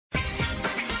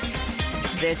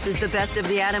This is the Best of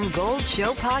the Adam Gold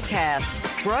Show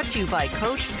podcast, brought to you by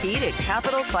Coach Pete at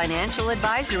Capital Financial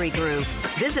Advisory Group.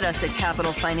 Visit us at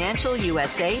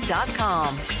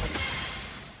capitalfinancialusa.com.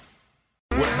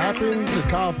 What happened to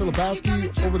Kyle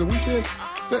Filipowski over the weekend,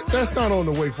 that's not on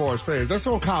the Wake Forest fans. That's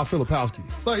on Kyle Filipowski.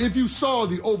 Like, if you saw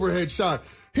the overhead shot,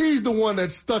 he's the one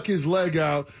that stuck his leg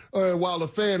out while the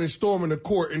fan is storming the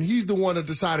court, and he's the one that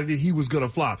decided that he was going to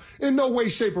flop. In no way,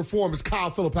 shape, or form is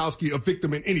Kyle Filipowski a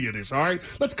victim in any of this, all right?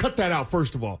 Let's cut that out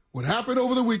first of all. What happened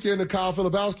over the weekend to Kyle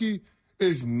Filipowski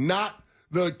is not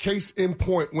the case in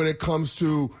point when it comes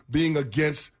to being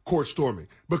against court storming,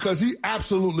 because he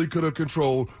absolutely could have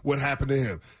controlled what happened to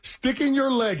him. Sticking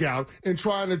your leg out and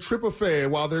trying to trip a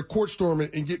fan while they're court storming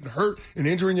and getting hurt and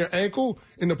injuring your ankle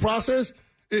in the process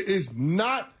is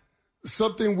not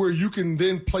something where you can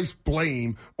then place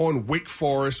blame on Wake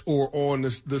Forest or on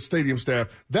the stadium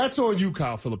staff. That's on you,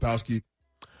 Kyle Filipowski.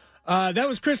 That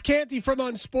was Chris Canty from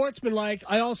Unsportsmanlike.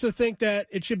 I also think that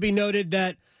it should be noted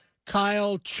that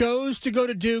Kyle chose to go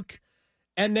to Duke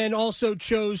and then also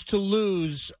chose to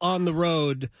lose on the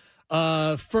road.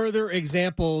 Further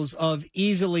examples of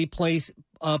easily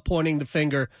pointing the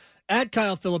finger at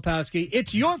Kyle Filipowski.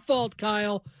 It's your fault,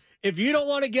 Kyle. If you don't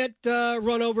want to get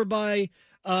run over by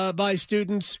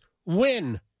students,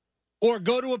 win. Or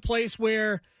go to a place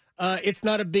where it's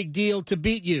not a big deal to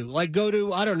beat you. Like go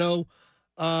to, I don't know,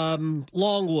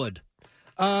 Longwood.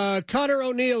 Conor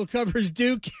O'Neill covers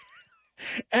Duke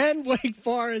and Wake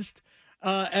Forest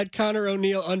at Conor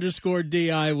O'Neill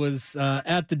 _DI was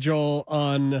at the Joel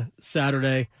on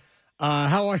Saturday.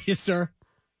 How are you, sir?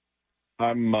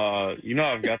 I'm,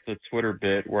 I've got the Twitter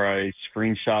bit where I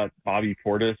screenshot Bobby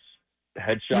Portis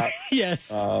headshot. Yes.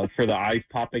 For the eyes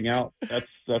popping out. That's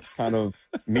kind of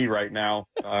me right now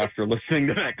after listening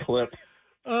to that clip.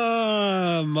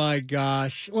 Oh my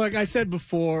gosh. Like I said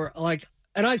before,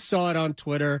 and I saw it on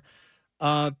Twitter,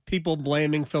 people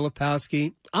blaming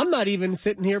Filipowski. I'm not even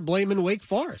sitting here blaming Wake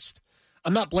Forest.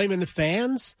 I'm not blaming the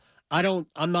fans. I'm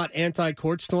not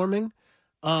anti-court storming.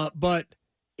 But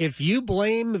if you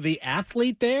blame the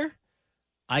athlete there,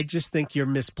 I just think you're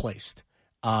misplaced.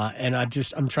 And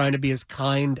I'm trying to be as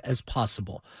kind as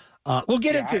possible. We'll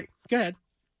get into. Go ahead.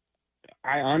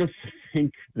 I honestly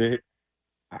think that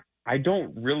I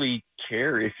don't really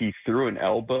care if he threw an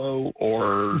elbow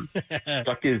or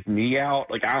stuck his knee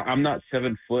out. Like I'm not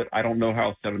 7 foot. I don't know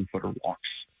how a 7-footer walks,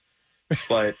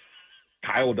 but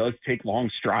Kyle does take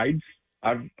long strides.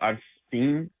 I've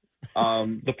seen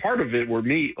the part of it where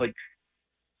it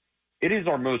is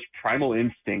our most primal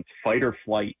instinct, fight or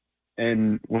flight.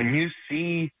 And when you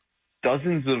see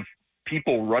dozens of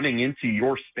people running into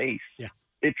your space,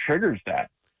 it triggers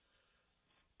that.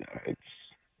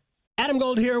 Adam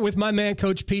Gold here with my man,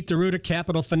 Coach Pete DeRuta,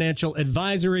 Capital Financial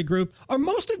Advisory Group. Are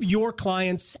most of your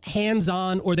clients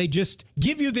hands-on, or they just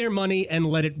give you their money and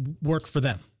let it work for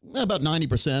them? About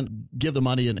 90% give the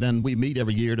money, and then we meet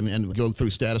every year and go through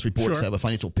status reports, have a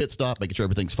financial pit stop, making sure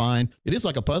everything's fine. It is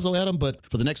like a puzzle, Adam, but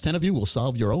for the next 10 of you, we'll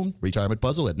solve your own retirement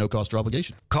puzzle at no cost or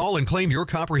obligation. Call and claim your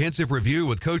comprehensive review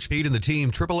with Coach Pete and the team,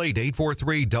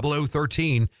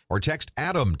 888-843-0013, or text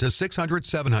ADAM to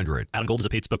 600-700. Adam Gold is a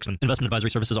paid spokesman. Investment advisory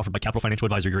services offered by Capital Financial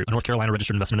Advisory Group, a North Carolina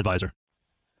registered investment advisor.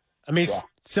 I mean,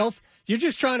 you're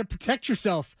just trying to protect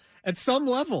yourself at some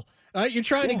level. You're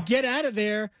trying to get out of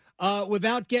there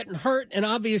without getting hurt, and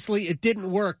obviously it didn't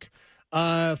work.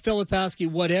 Filipowski,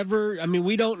 whatever. I mean,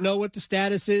 we don't know what the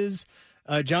status is.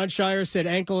 John Shire said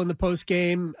ankle in the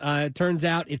postgame. It turns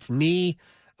out it's knee.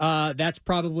 That's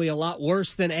probably a lot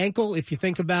worse than ankle if you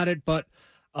think about it, but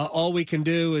all we can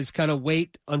do is kind of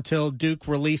wait until Duke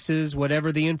releases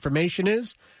whatever the information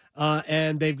is,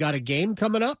 and they've got a game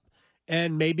coming up,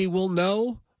 and maybe we'll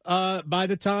know by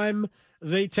the time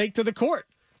they take to the court.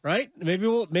 Right? Maybe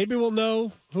we'll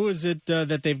know who is it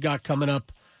that they've got coming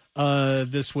up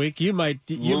this week. You might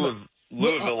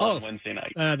Louisville on Wednesday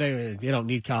night. They don't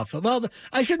need Kyle. Well,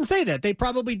 I shouldn't say that. They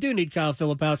probably do need Kyle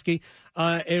Filipowski.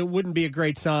 It wouldn't be a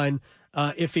great sign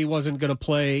if he wasn't going to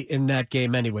play in that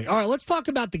game anyway. All right, let's talk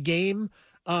about the game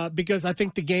because I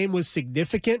think the game was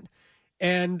significant,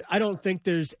 and I don't think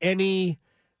there's any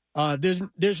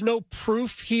there's no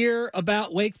proof here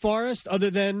about Wake Forest other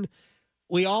than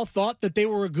we all thought that they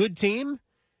were a good team,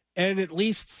 and at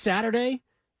least Saturday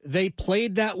they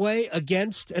played that way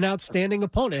against an outstanding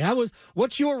opponent.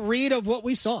 What's your read of what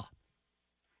we saw?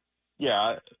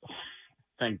 Yeah,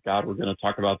 thank God we're going to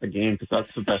talk about the game because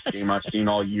that's the best game I've seen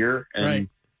all year, and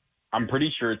I'm pretty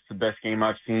sure it's the best game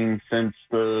I've seen since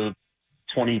the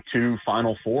 22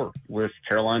 Final Four with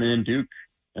Carolina and Duke.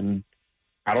 And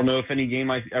I don't know if any game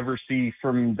I ever see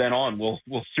from then on will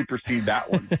supersede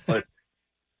that one, but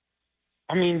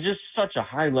I mean, just such a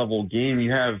high-level game.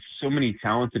 You have so many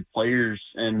talented players,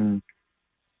 and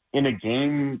in a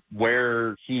game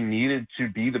where he needed to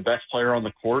be the best player on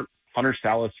the court, Hunter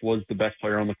Salas was the best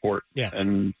player on the court,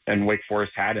 and Wake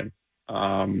Forest had him.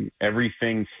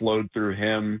 Everything flowed through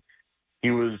him.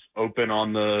 He was open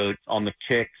on the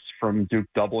kicks from Duke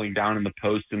doubling down in the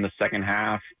post in the second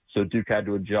half, so Duke had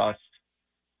to adjust.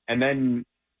 And then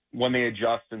when they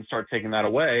adjust and start taking that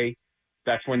away,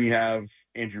 that's when you have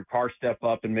Andrew Carr step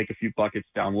up and make a few buckets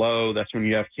down low. That's when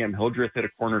you have Cam Hildreth hit a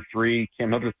corner three.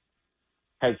 Cam Hildreth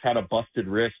has had a busted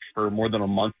wrist for more than a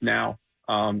month now.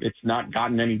 It's not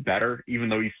gotten any better, even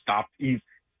though he's stopped. He's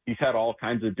had all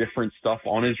kinds of different stuff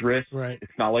on his wrist. Right.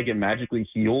 It's not like it magically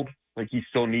healed. Like, he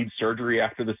still needs surgery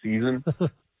after the season.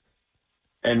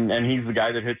 and he's the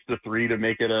guy that hits the three to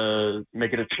make it a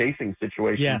chasing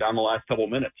situation down the last couple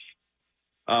minutes.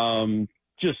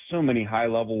 Just so many high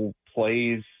level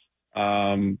plays.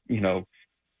 Duke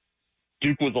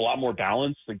was a lot more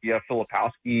balanced. Like, you have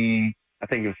Filipowski. I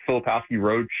think it was Filipowski,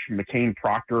 Roach, McCain,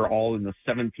 Proctor, all in the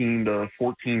 17 to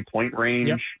 14 point range.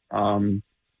 Yep.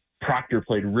 Proctor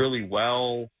played really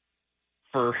well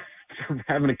for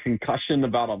having a concussion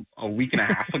about a week and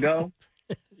a half ago.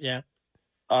 Yeah.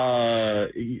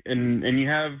 And you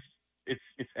have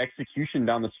it's execution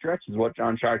down the stretch is what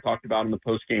John Shire talked about in the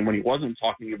post game when he wasn't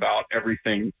talking about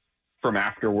everything from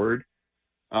afterward.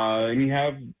 And you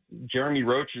have Jeremy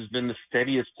Roach has been the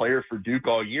steadiest player for Duke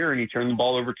all year, and he turned the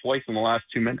ball over twice in the last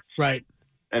 2 minutes. Right.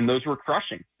 And those were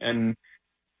crushing. And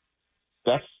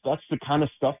that's the kind of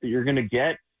stuff that you're going to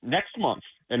get next month.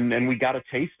 And we got a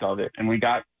taste of it. And we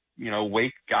got,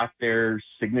 Wake got their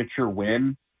signature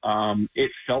win.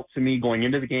 It felt to me going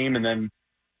into the game, and then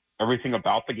everything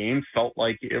about the game felt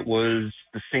like it was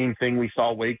the same thing we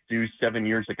saw Wake do 7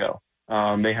 years ago.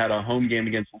 They had a home game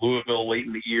against Louisville late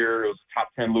in the year. It was a top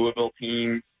 10 Louisville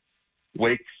team.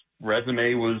 Wake's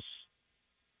resume was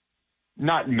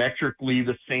not metrically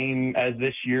the same as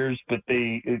this year's, but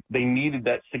they needed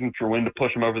that signature win to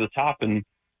push them over the top. And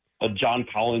a John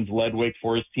Collins-led Wake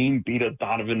Forest team beat a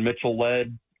Donovan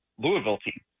Mitchell-led Louisville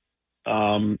team.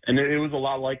 And it was a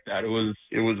lot like that.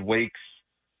 It was Wake's.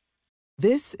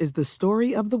 This is the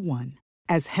story of the one.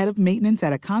 As head of maintenance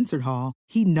at a concert hall,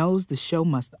 he knows the show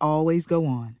must always go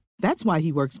on. That's why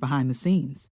he works behind the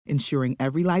scenes, ensuring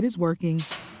every light is working,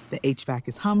 the HVAC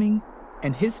is humming,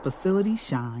 and his facility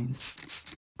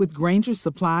shines. With Grainger's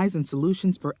supplies and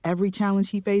solutions for every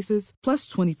challenge he faces, plus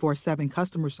 24/7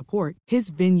 customer support, his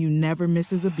venue never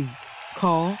misses a beat.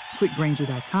 Call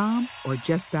quickgrainger.com or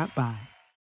just stop by.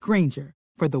 Grainger,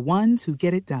 for the ones who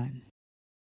get it done.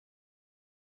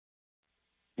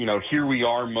 Here we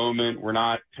are moment. We're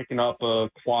not picking up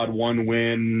a quad one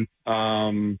win.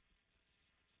 There's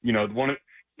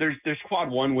quad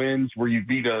one wins where you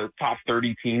beat a top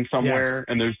 30 team somewhere,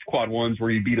 and there's quad ones where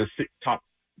you beat a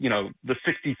the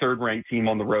 63rd ranked team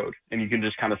on the road, and you can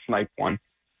just kind of snipe one.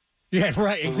 Yeah,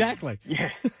 right. Exactly.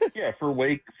 Yeah. For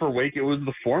Wake, it was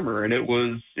the former, and it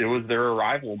was their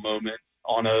arrival moment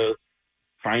on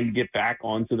trying to get back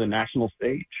onto the national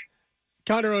stage.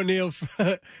 Conor O'Neill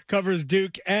covers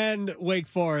Duke and Wake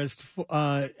Forest.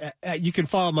 You can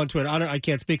follow him on Twitter. I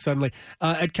can't speak suddenly.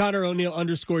 At Conor O'Neill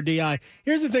 _DI.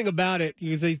 Here's the thing about it,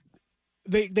 because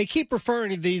they keep referring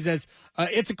to these as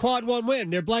it's a quad one win.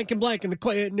 They're blank and blank in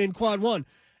quad one.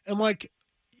 I'm like,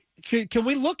 can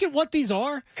we look at what these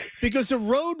are? Because a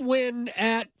road win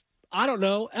at, I don't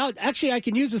know. Actually, I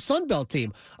can use a Sunbelt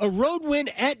team. A road win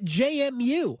at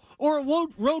JMU or a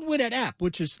road win at App,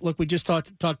 which is, look, we just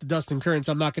talked to Dustin Kern,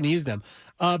 so I'm not going to use them.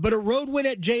 But a road win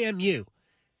at JMU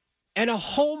and a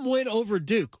home win over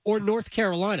Duke or North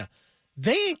Carolina,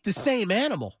 they ain't the same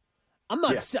animal. I'm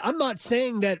not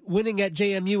saying that winning at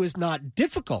JMU is not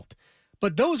difficult,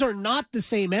 but those are not the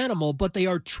same animal, but they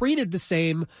are treated the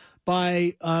same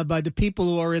by the people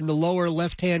who are in the lower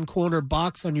left-hand corner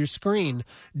box on your screen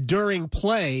during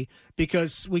play,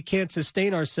 because we can't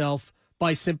sustain ourselves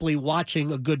by simply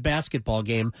watching a good basketball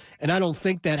game. And I don't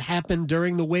think that happened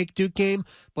during the Wake-Duke game,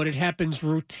 but it happens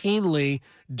routinely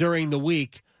during the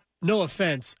week. No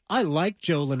offense. I like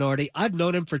Joe Lunardi. I've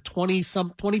known him for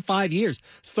 25 years,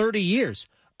 30 years.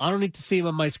 I don't need to see him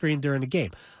on my screen during the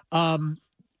game.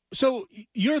 So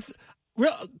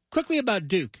real quickly about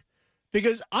Duke,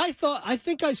 because I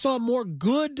think I saw more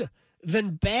good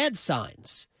than bad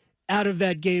signs out of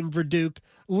that game for Duke.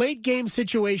 Late game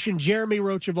situation, Jeremy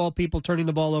Roach of all people turning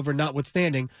the ball over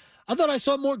notwithstanding, I thought I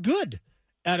saw more good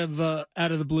out of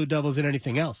the Blue Devils than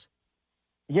anything else.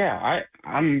 Yeah,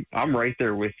 I'm right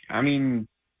there with you. I mean,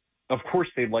 of course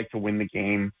they'd like to win the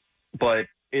game, but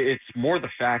it's more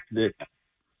the fact that,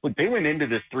 look, they went into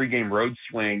this 3-game road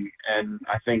swing, and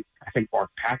I think think Mark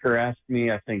Packer asked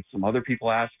me, I think some other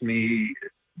people asked me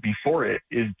before it,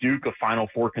 is Duke a Final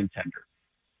Four contender?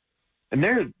 And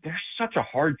they're such a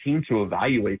hard team to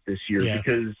evaluate this year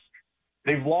because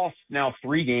they've lost now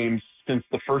 3 games since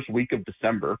the first week of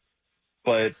December,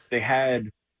 but they had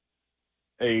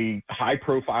a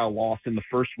high-profile loss in the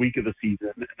first week of the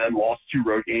season and then lost 2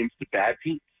 road games to bad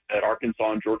teams at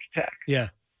Arkansas and Georgia Tech. Yeah.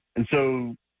 And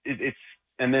so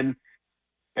and then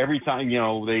every time,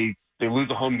 they lose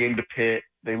a home game to Pitt,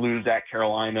 they lose at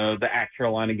Carolina, the at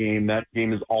Carolina game, that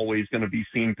game is always going to be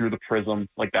seen through the prism.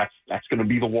 Like that's going to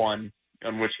be the one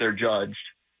on which they're judged.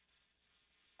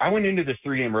 I went into this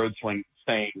 3-game road swing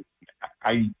saying,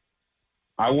 I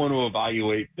want to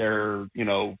evaluate their,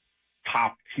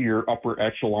 top tier upper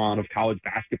echelon of college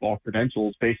basketball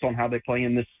credentials based on how they play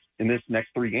in this next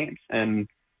 3 games. And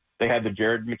they had the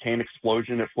Jared McCain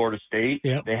explosion at Florida State.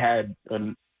 Yep. They had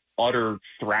an utter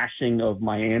thrashing of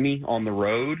Miami on the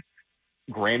road.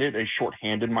 Granted, a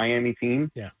shorthanded Miami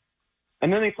team. Yeah.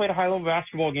 And then they played a high-level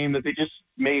basketball game that they just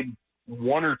made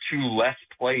 1 or 2 less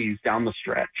plays down the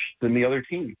stretch than the other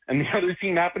team. And the other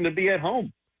team happened to be at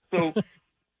home. So,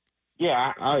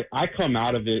 yeah, I come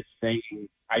out of it saying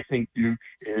I think Duke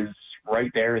is right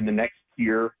there in the next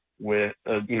tier with,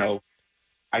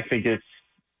 I think it's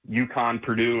UConn,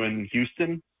 Purdue, and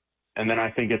Houston. And then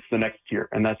I think it's the next tier.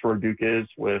 And that's where Duke is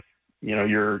with,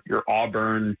 your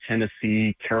Auburn,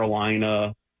 Tennessee,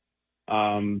 Carolina.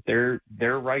 They're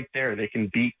right there. They can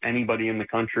beat anybody in the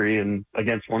country, and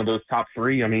against one of those top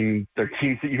 3, I mean, they're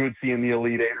teams that you would see in the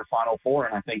Elite 8 or Final Four,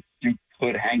 and I think Duke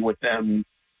could hang with them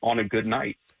on a good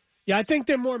night. Yeah, I think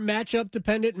they're more matchup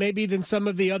dependent maybe than some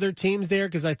of the other teams there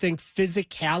because I think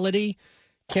physicality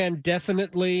can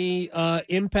definitely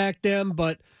impact them,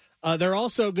 but they're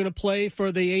also going to play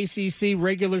for the ACC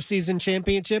regular season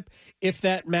championship if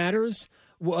that matters,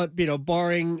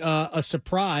 barring a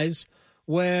surprise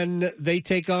when they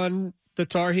take on the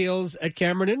Tar Heels at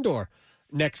Cameron Indoor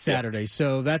next Saturday.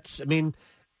 So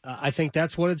I think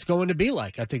that's what it's going to be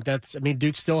like.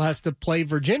 Duke still has to play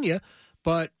Virginia,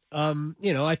 but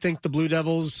I think the Blue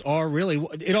Devils are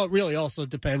it really also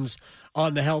depends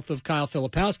on the health of Kyle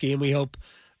Filipowski, and we hope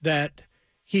that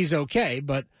he's okay.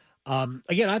 But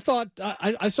again, I thought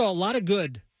I saw a lot of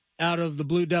good out of the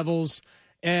Blue Devils,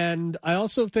 and I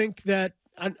also think that,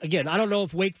 again, I don't know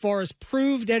if Wake Forest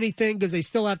proved anything because they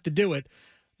still have to do it,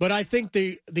 but I think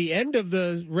the end of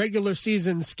the regular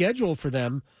season schedule for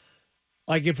them,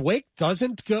 like if Wake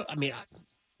doesn't go,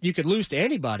 you could lose to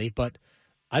anybody, but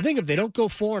I think if they don't go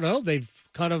 4-0, they've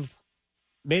kind of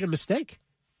made a mistake.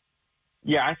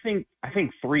 Yeah, I think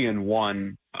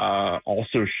 3-1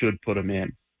 also should put them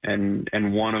in, and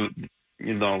one of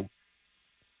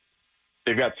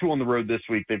they've got 2 on the road this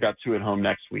week. They've got 2 at home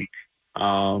next week,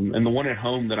 and the one at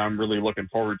home that I'm really looking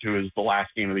forward to is the last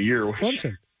game of the year.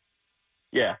 Clemson.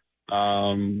 Yeah,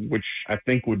 which I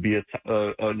think would be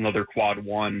another quad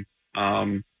 1.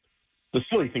 The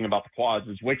silly thing about the quads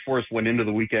is Wake Forest went into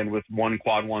the weekend with 1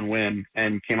 quad 1 win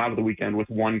and came out of the weekend with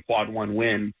 1 quad 1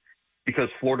 win because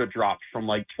Florida dropped from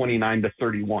 29 to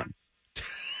 31.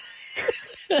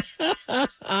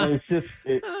 It's just,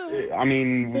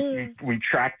 we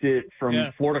tracked it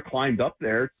from Florida climbed up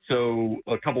there. So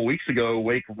a couple weeks ago,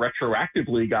 Wake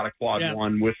retroactively got a quad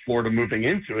 1 with Florida moving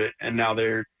into it. And now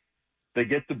they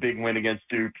get the big win against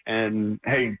Duke. And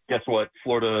hey, guess what?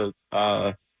 Florida,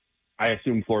 I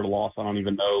assume Florida lost. I don't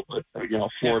even know, but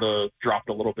Florida dropped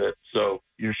a little bit, so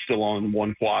you're still on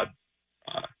 1 quad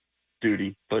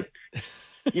duty. But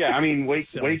yeah,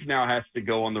 Wake now has to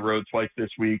go on the road twice this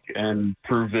week and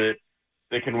prove that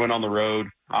they can win on the road.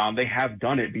 They have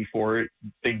done it before.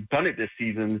 They've done it this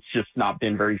season. It's just not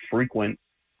been very frequent.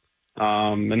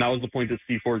 And that was the point that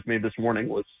Steve Forbes made this morning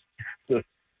was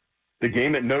the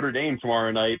game at Notre Dame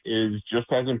tomorrow night is just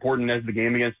as important as the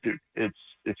game against Duke.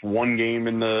 It's 1 game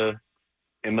in the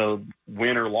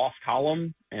win or loss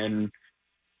column, and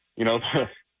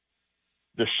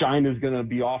the shine is going to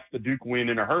be off the Duke win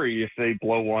in a hurry if they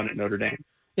blow 1 at Notre Dame.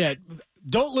 Yeah,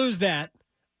 don't lose that.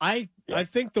 I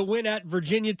think the win at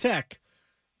Virginia Tech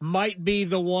might be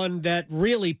the one that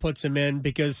really puts them in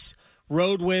because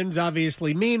road wins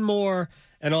obviously mean more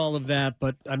and all of that.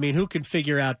 But who can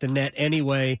figure out the net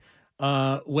anyway?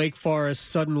 Wake Forest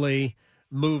suddenly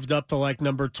moved up to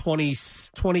number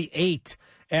 28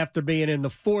 after being in the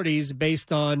 40s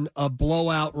based on a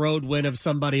blowout road win of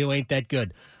somebody who ain't that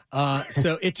good.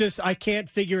 So I can't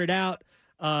figure it out.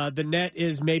 The net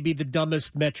is maybe the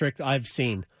dumbest metric I've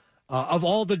seen. Of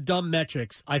all the dumb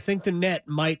metrics, I think the net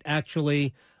might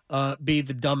actually be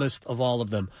the dumbest of all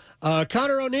of them.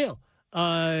 Conor O'Neill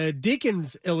Deacon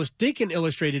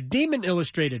Illustrated, Demon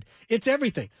Illustrated. It's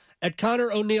everything. At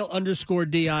Conor O'Neill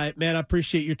 _DI. Man, I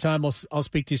appreciate your time. I'll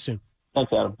speak to you soon.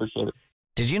 Thanks, Adam. Appreciate it.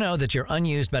 Did you know that your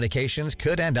unused medications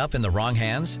could end up in the wrong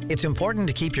hands? It's important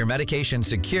to keep your medication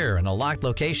secure in a locked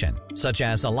location, such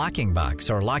as a locking box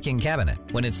or locking cabinet.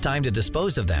 When it's time to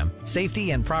dispose of them,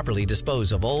 safely and properly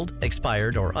dispose of old,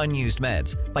 expired, or unused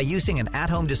meds by using an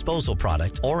at-home disposal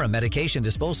product or a medication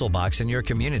disposal box in your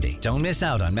community. Don't miss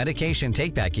out on medication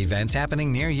take-back events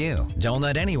happening near you. Don't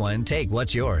let anyone take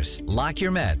what's yours. Lock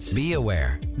your meds. Be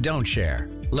aware. Don't share.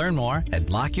 Learn more at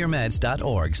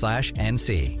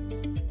lockyourmeds.org/NC.